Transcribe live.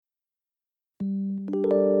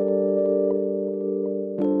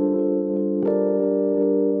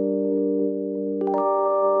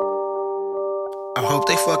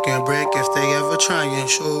they fucking break if they ever try and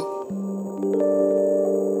shoot.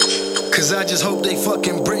 Cause I just hope they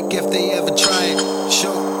fucking break if they ever try and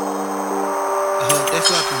shoot. I hope they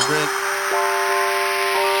fucking break.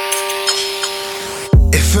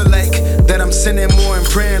 It feel like that I'm sinning more and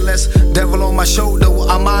praying less. Devil on my shoulder,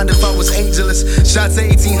 I mind if I was angelous. Shots to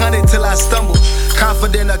 1800 till I stumble.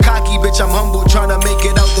 Confident or cocky, bitch, I'm humble. Tryna make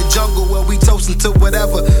it out the jungle where we toastin' to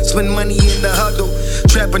whatever. Spend money in the huddle.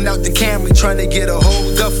 Trapping out the Camry, tryna get a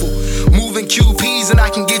whole duffel. Moving QPs and I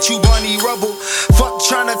can get you Barney Rubble. Fuck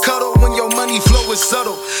tryna cuddle when your money flow is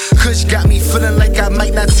subtle. Kush got me feeling like I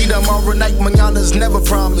might not see tomorrow night. Manana's never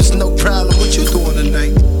promised, no problem. What you doing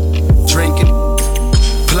tonight? Drinking,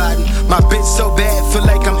 plotting. My bitch so bad, feel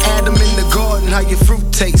like I'm Adam in the garden. How your fruit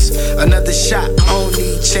tastes? Another shot, I don't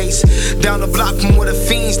need chase. Down the block from where the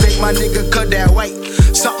fiends take my nigga cut that white.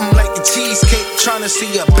 Something like the cheesecake. Tryna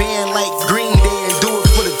see a band like Green Day and do it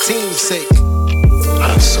for the team's sake. I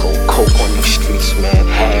done sold coke on these streets, man.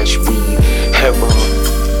 Hash, weed, heroin.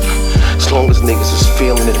 As long as niggas is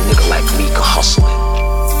feeling it, a nigga like me can hustle it.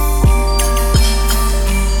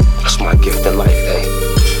 That's my gift in life, eh?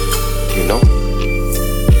 You know?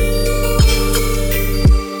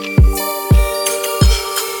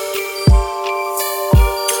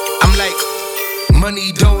 I'm like,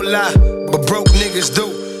 money don't lie, but broke niggas do.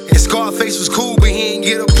 And Scarface was cool, but he ain't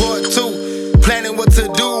get a part two. Planning what to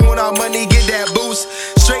do when our money get that boost.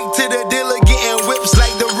 Straight to the dealer, getting whips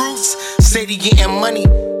like the Roots. Said he getting money,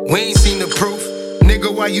 we ain't seen the proof.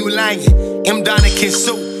 Nigga, why you lying? M. Donica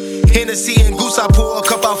soup. Hennessy and Goose, I pour a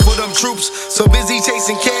cup out for them troops. So busy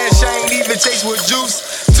chasing cash, I ain't even chase with juice.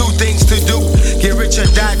 Two things to do, get rich or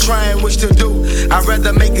die trying which to do. I'd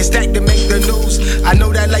rather make a stack than make the news. I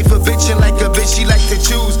know that life a bitchin' like a bitch, she like to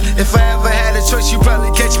choose. If I ever had a choice, you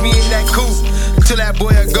probably catch me in that coupe. Till that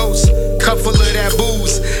boy a ghost, cup full of that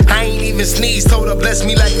booze. I ain't even sneeze, told her bless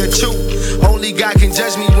me like a chew. Only God can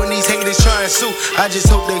judge me when these haters try and sue. I just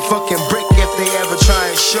hope they fucking break if they ever try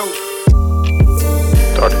and show.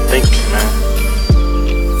 Started thinking, man.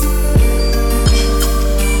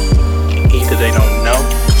 Either they don't know,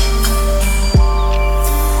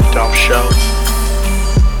 don't show,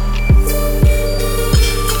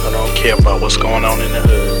 or don't care about what's going on in the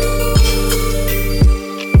hood.